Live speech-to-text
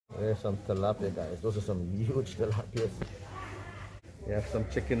There's some tilapia, guys. Those are some huge tilapias. You have some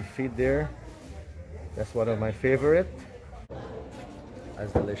chicken feet there. That's one of my favorite.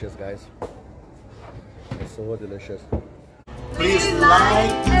 That's delicious, guys. It's so delicious. Please like,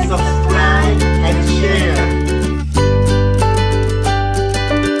 subscribe, and share.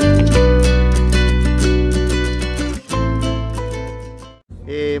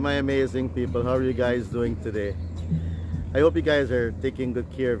 Hey, my amazing people. How are you guys doing today? I hope you guys are taking good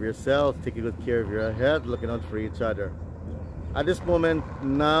care of yourself, taking good care of your health, looking out for each other. At this moment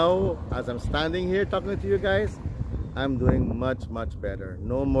now, as I'm standing here talking to you guys, I'm doing much better.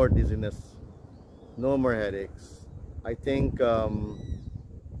 No more dizziness, no more headaches. I think I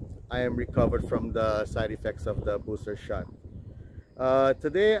am recovered from the side effects of the booster shot.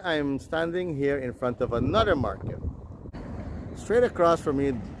 Today I'm standing here in front of another market. Straight across from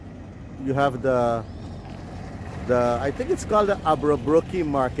me you have the I think it's called the Abrobroki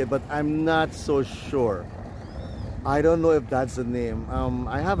market, but I'm not so sure. I don't know if that's the name.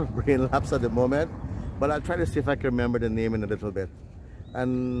 I have a brain lapse at the moment, but I'll try to see if I can remember the name in a little bit.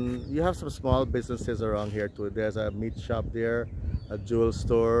 And you have some small businesses around here too. There's a meat shop there, a jewel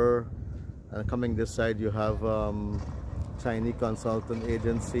store, and coming this side you have Chinese consultant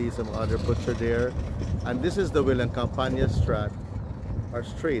agency, some other butcher there. And this is the William Campagna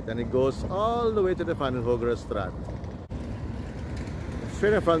street, and it goes all the way to the Van Hogere Straat.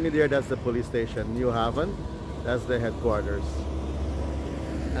 Straight in front of me there, that's the police station, New Haven. That's the headquarters.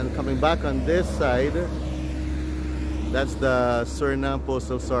 And coming back on this side, that's the Suriname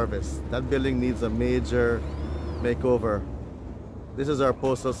Postal Service. That building needs a major makeover. This is our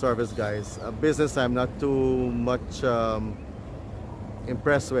postal service, guys. A business I'm not too much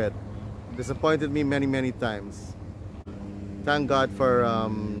impressed with. Disappointed me many times. Thank God for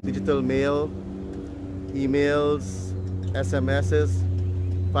digital mail, emails, SMSs.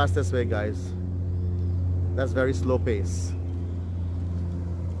 Fastest way, guys. That's very slow pace.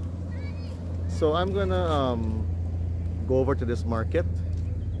 So I'm gonna go over to this market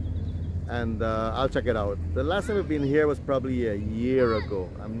and I'll check it out. The last time I've been here was probably a year ago.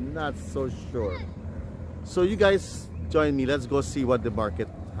 I'm not so sure. So you guys join me. Let's go see what the market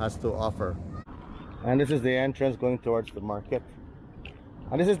has to offer. And this is the entrance going towards the market.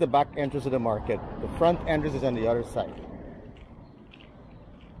 And this is the back entrance of the market. The front entrance is on the other side.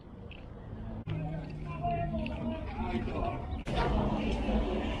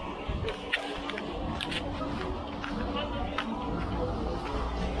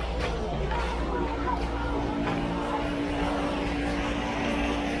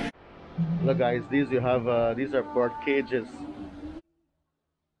 Look, guys, these are bird cages.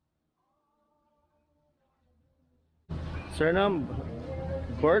 Suriname,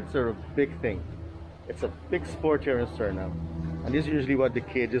 birds are a big thing. It's a big sport here in Suriname, and this is usually what the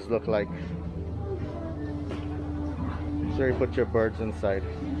cages look like. So you put your birds inside.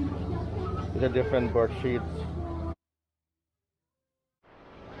 These are different bird feeds.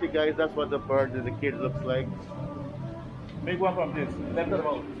 See, guys, that's what the bird in the cage looks like. Make one from this.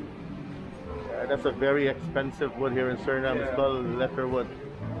 Letterwood. That's a very expensive wood here in Suriname. It's called letterwood.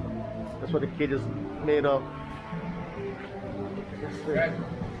 That's what the cage is made of.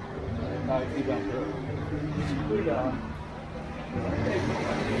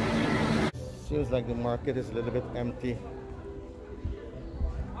 Seems like the market is a little bit empty.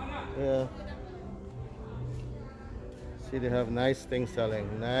 Yeah. See, they have nice things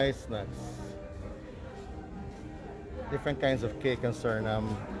selling, nice snacks. Different kinds of cake and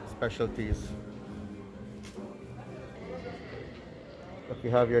Suriname specialties. Look,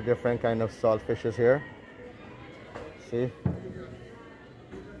 you have your different kind of salt fishes here. See?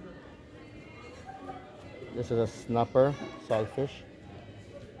 This is a snapper saltfish.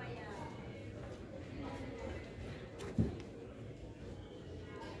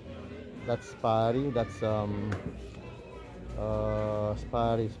 That's spari. That's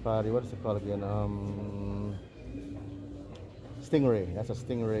spari. What is it called again? Stingray. That's a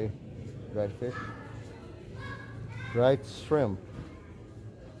stingray dried fish. Dried shrimp.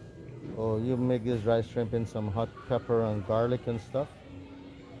 Oh, you make this dried shrimp in some hot pepper and garlic and stuff.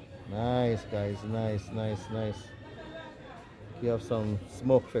 Nice, guys. Nice. You have some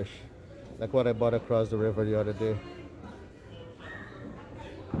smoked fish, like what I bought across the river the other day.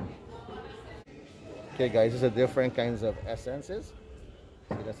 Okay, guys, these are different kinds of essences.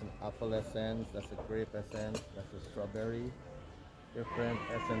 See, that's an apple essence, that's a grape essence, that's a strawberry. Different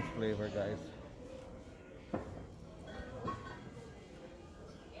essence flavor, guys.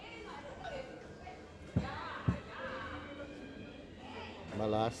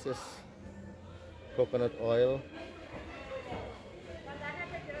 Molasses, coconut oil.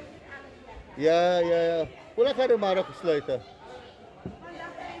 Yeah, yeah, yeah. Wala ka rin marok ito.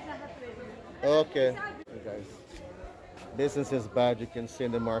 Okay. Hey guys, business is bad. You can see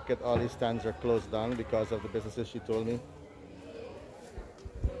in the market, all these stands are closed down because of the businesses, she told me.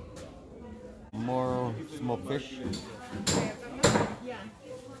 More smoked fish.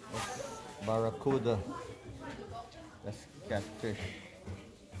 That's barracuda. That's catfish.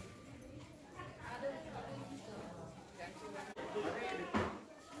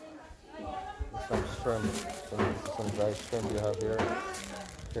 Some shrimp. Some dry shrimp you have here.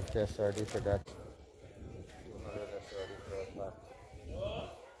 50 SRD for that. 200 SRD for a pack.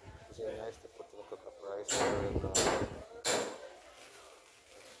 It's really nice to put in the cook up rice here in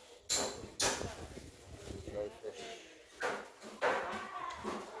dry fish.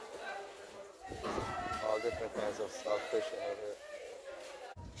 All different kinds of salt fish you have here.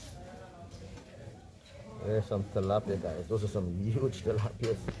 There's some tilapia, guys. Those are some huge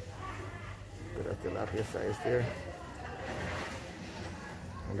tilapias. Look at that tilapia size there.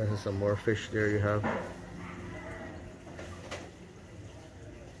 And there's some more fish there you have.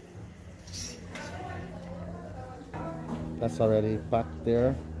 That's already packed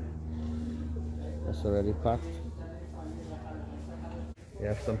there. That's already packed. You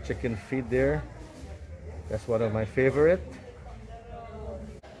have some chicken feet there. That's one of my favorite.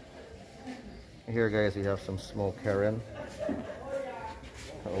 Here guys, you have some smoked herring.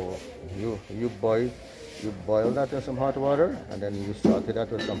 Oh, you boil that in some hot water and then you saute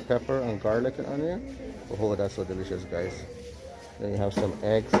that with some pepper and garlic and onion. Oh, that's so delicious, guys. Then you have some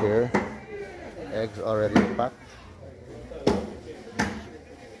eggs here. Eggs already packed.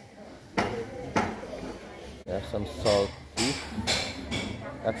 You have some salt beef.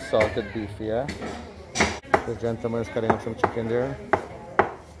 That's salted beef, yeah. The gentleman is cutting up some chicken there.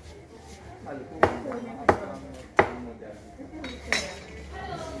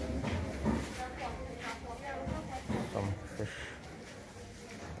 Some fish,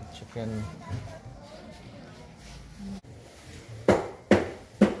 chicken.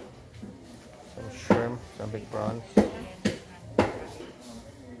 Some shrimp, some big prawns.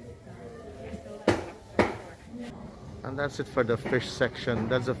 And that's it for the fish section.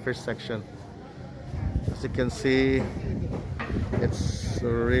 That's the fish section. As you can see, it's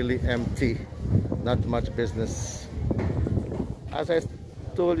really empty. Not much business. As I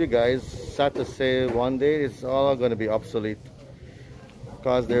told you guys, sad to say, one day it's all going to be obsolete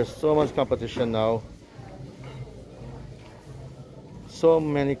because there's so much competition now. So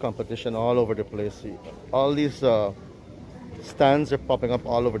many competition all over the place. All these stands are popping up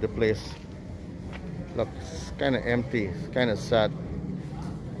all over the place. Look, it's kind of empty. It's kind of sad.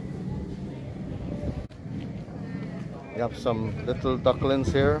 You have some little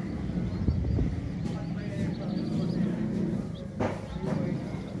ducklings here.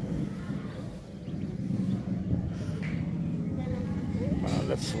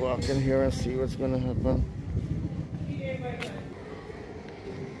 Let's walk in here and see what's gonna happen.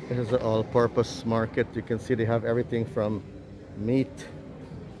 This is an all-purpose market. You can see they have everything from meat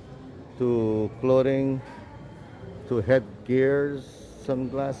to clothing to headgears,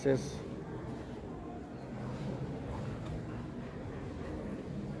 sunglasses.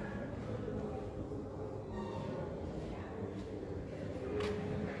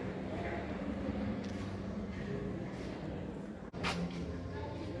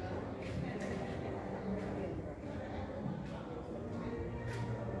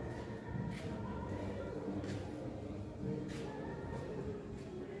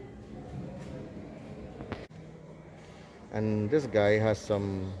 And this guy has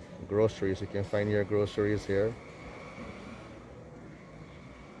some groceries. You can find your groceries here.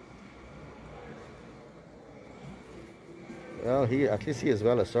 Well, at least he is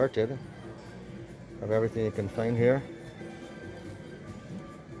well assorted of everything you can find here.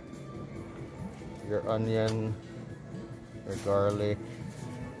 Your onion, your garlic,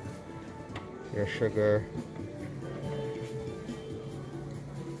 your sugar,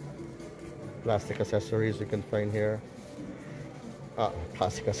 plastic accessories you can find here.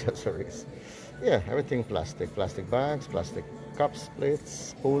 Plastic accessories. Yeah, everything plastic. Plastic bags, plastic cups, plates,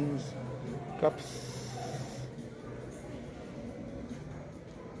 spoons, cups.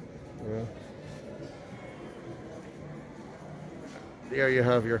 Yeah. There you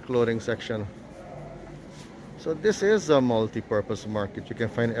have your clothing section. So this is a multi-purpose market. You can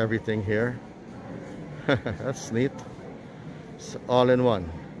find everything here. That's neat. It's all in one.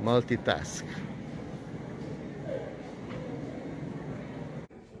 Multitask.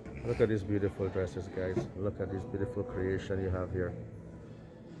 Look at these beautiful dresses, guys. Look at this beautiful creation you have here.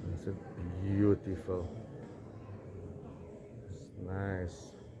 It's beautiful. It's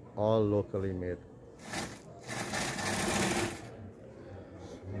nice. all locally made.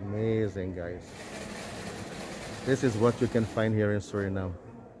 Amazing, guys. This is what you can find here in Suriname.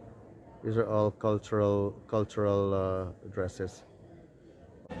 These are all cultural dresses.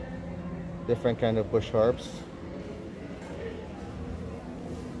 Different kind of bush herbs.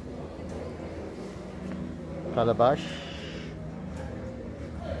 Calabash.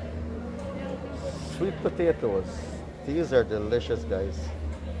 Sweet potatoes. These are delicious, guys.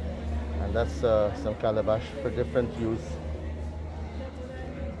 And that's some calabash for different use.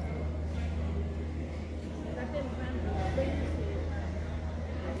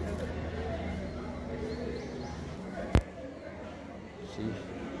 See,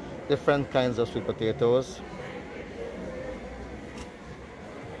 different kinds of sweet potatoes.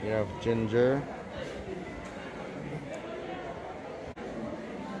 You have ginger.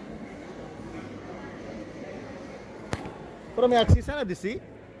 Pero may aksi sana disi?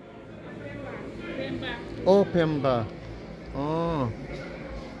 Pemba. Oh, Pemba. Oh.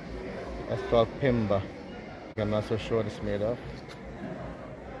 That's called Pemba. I'm not so sure what it's made of.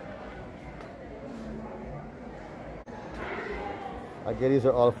 I guess these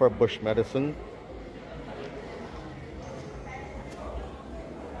are all for bush medicine.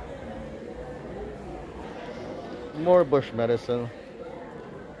 More bush medicine.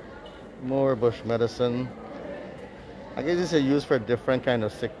 More bush medicine. I guess these are used for different kind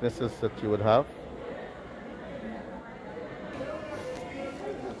of sicknesses that you would have.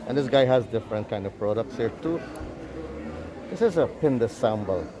 And this guy has different kind of products here too. This is a pinda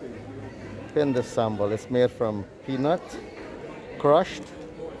sambal. Pinda sambal. It's made from peanut, crushed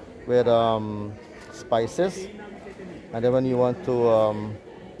with spices. And then when you want to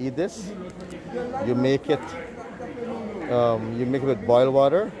eat this, you make it with boiled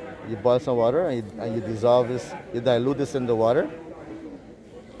water. You boil some water and you dissolve this, you dilute this in the water,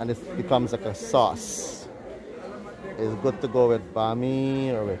 and it becomes like a sauce. It's good to go with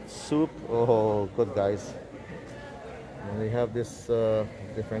bami or with soup. Oh, good, guys. And they have this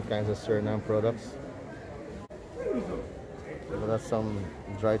different kinds of Suriname products. So that's some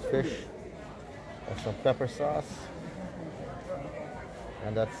dried fish. That's some pepper sauce.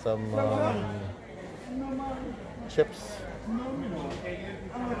 And that's some chips.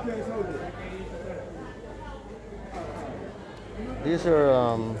 These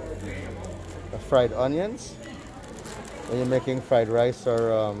are fried onions. When you're making fried rice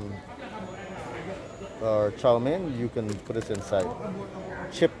or chow mein, you can put this inside.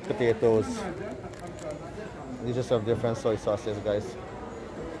 Chipped potatoes. These are some different soy sauces, guys.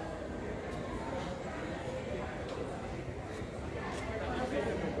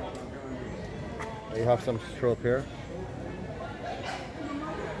 You have some strop here.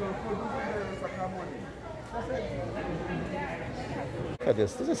 Look at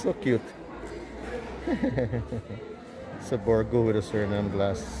this. This is so cute. It's a Borgo with a Suriname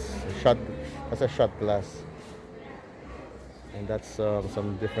glass. Shot. That's a shot glass. And that's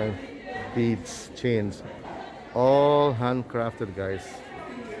some different beads, chains. All handcrafted, guys.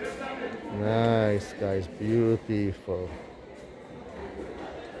 Nice, guys. Beautiful.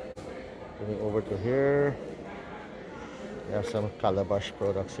 Moving over to here. We have some calabash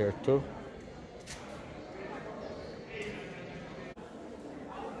products here too.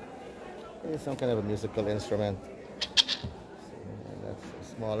 It's some kind of a musical instrument. And that's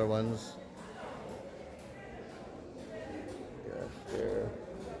the smaller ones. Yeah, there.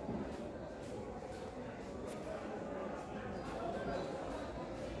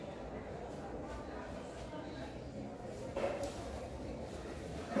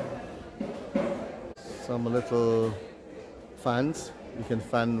 Some little fans. You can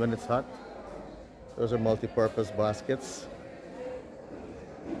fan when it's hot. Those are multi-purpose baskets.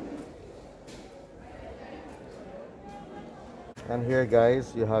 And here,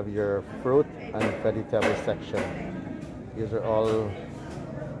 guys, you have your fruit and vegetable section. These are all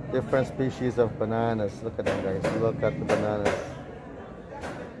different species of bananas. Look at them, guys. Look at the bananas.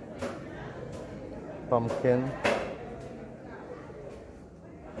 Pumpkin.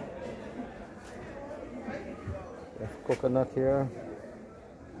 We have coconut here.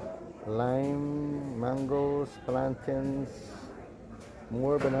 Lime, mangoes, plantains,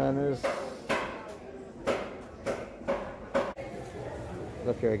 more bananas.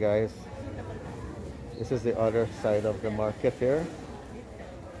 Look here, guys. This is the other side of the market here.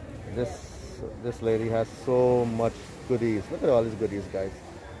 This lady has so much goodies. Look at all these goodies, guys.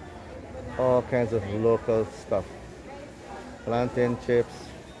 All kinds of local stuff. Plantain chips,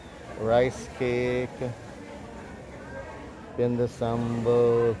 rice cake, pinda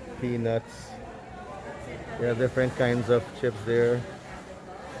sambal, peanuts. There are different kinds of chips there.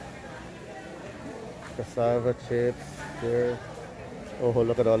 cassava chips here. Oh,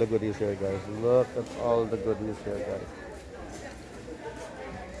 look at all the goodies here, guys. Look at all the goodies here, guys.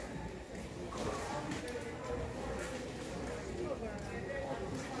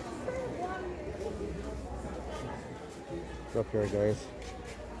 Look here, guys.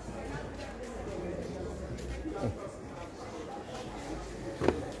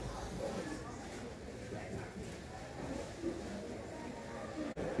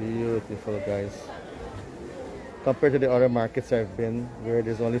 Beautiful, guys. Compared to the other markets I've been, where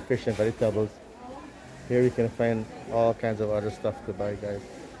there's only fish and vegetables, here you can find all kinds of other stuff to buy, guys.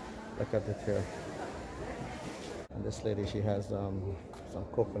 Look at it here. And this lady, she has some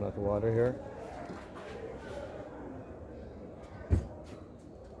coconut water here.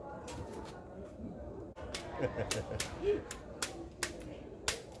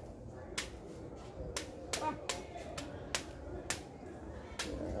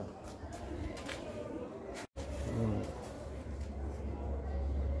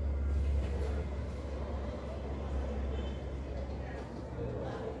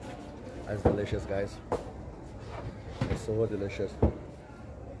 That's delicious, guys. It's so delicious.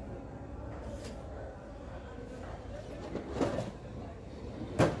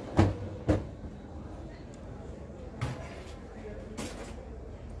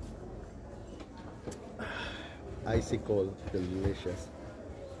 Icy cold, delicious.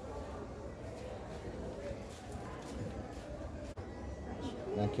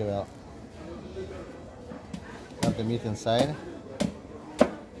 Thank you, Al. Have the meat inside.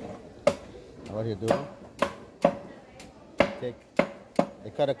 And what you do? They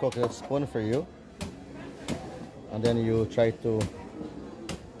cut a coconut spoon for you, and then you try to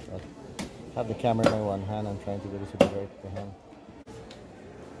have the camera in my one hand. I'm trying to do this with the right hand.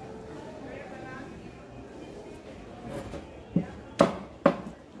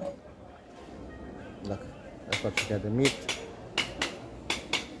 Look, that's what you get, the meat.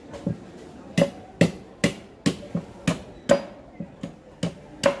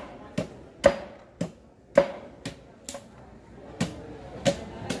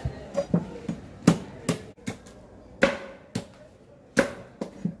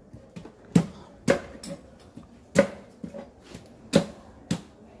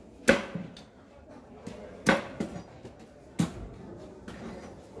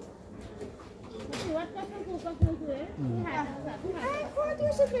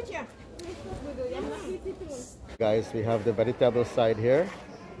 Guys, we have the vegetable side here.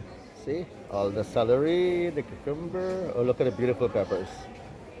 See, all the celery, the cucumber. Oh, look at the beautiful peppers.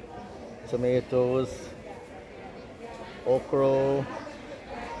 Tomatoes, okra.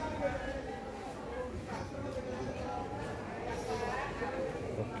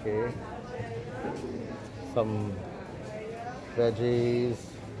 Okay. Some veggies.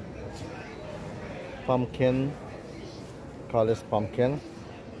 Pumpkin. Call this pumpkin.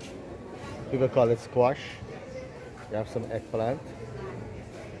 People call it squash. You have some eggplant,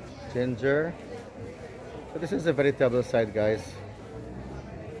 ginger. So this is the vegetable side, guys.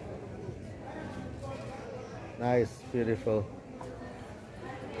 Nice, beautiful.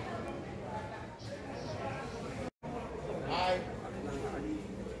 Hi.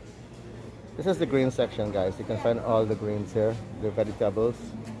 This is the green section, guys. You can find all the greens here, the vegetables.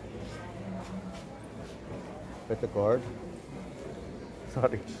 With the gourd.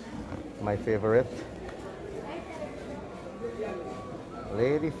 Sorry, my favorite.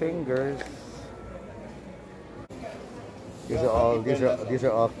 Lady fingers. These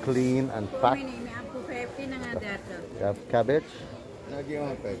are all clean and packed. You have cabbage,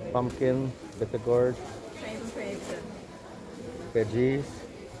 pumpkin, bitter gourd, veggies,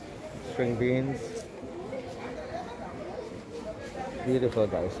 string beans. Beautiful,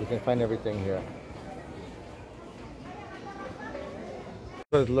 guys. You can find everything here.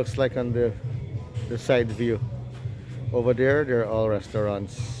 What it looks like on the side view. Over there, they're all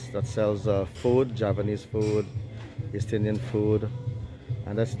restaurants that sells food, Japanese food, East Indian food,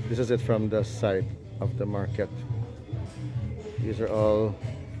 and this is it from the side of the market. These are all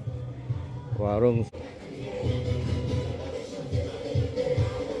warungs.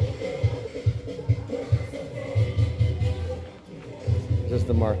 This is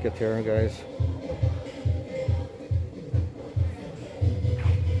the market here, guys.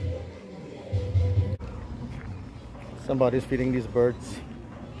 Somebody's feeding these birds.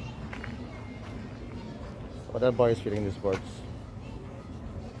 Oh, that boy is feeding these birds.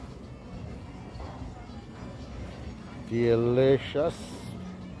 Delicious.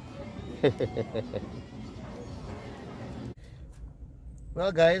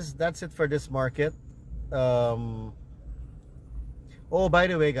 Well, guys, that's it for this market. Oh, by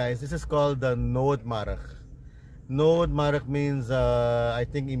the way, guys, this is called the Noodmarkt. Noodmarkt means, I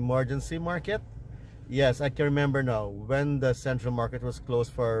think, emergency market. Yes, I can remember now. When the central market was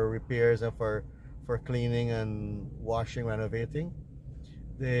closed for repairs and for cleaning and washing, renovating,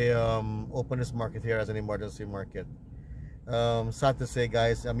 they opened this market here as an emergency market. Sad to say,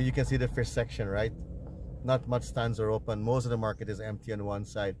 guys, I mean, you can see the fish section, right? Not much stands are open. Most of the market is empty on one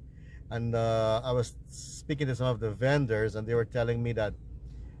side. And I was speaking to some of the vendors, and they were telling me that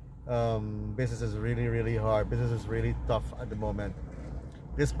business is really hard. Business is really tough at the moment.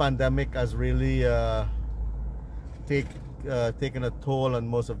 This pandemic has really taken a toll on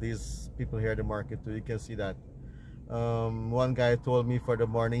most of these people here at the market too. You can see that. One guy told me for the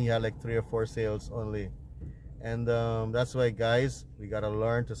morning he had like 3 or 4 sales only. And that's why, guys, we gotta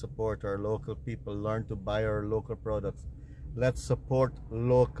learn to support our local people, learn to buy our local products. Let's support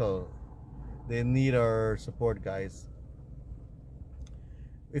local. They need our support, guys.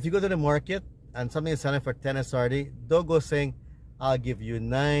 If you go to the market and something is selling for 10 SRD, don't go saying, I'll give you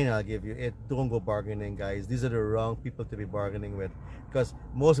 9, I'll give you 8. Don't go bargaining, guys. These are the wrong people to be bargaining with, because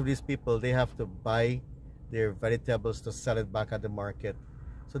most of these people, they have to buy their vegetables to sell it back at the market,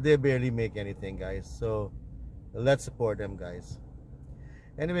 so they barely make anything, guys. So let's support them, guys.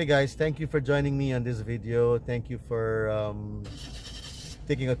 Anyway, guys, thank you for joining me on this video. Thank you for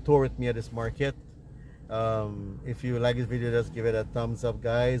taking a tour with me at this market. If you like this video, just give it a thumbs up,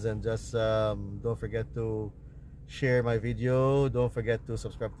 guys, and just don't forget to share my video. Don't forget to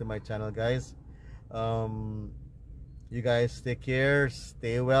subscribe to my channel, guys. You guys take care,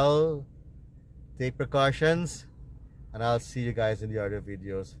 stay well, take precautions, and I'll see you guys in the other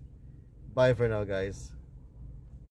videos. Bye for now, guys.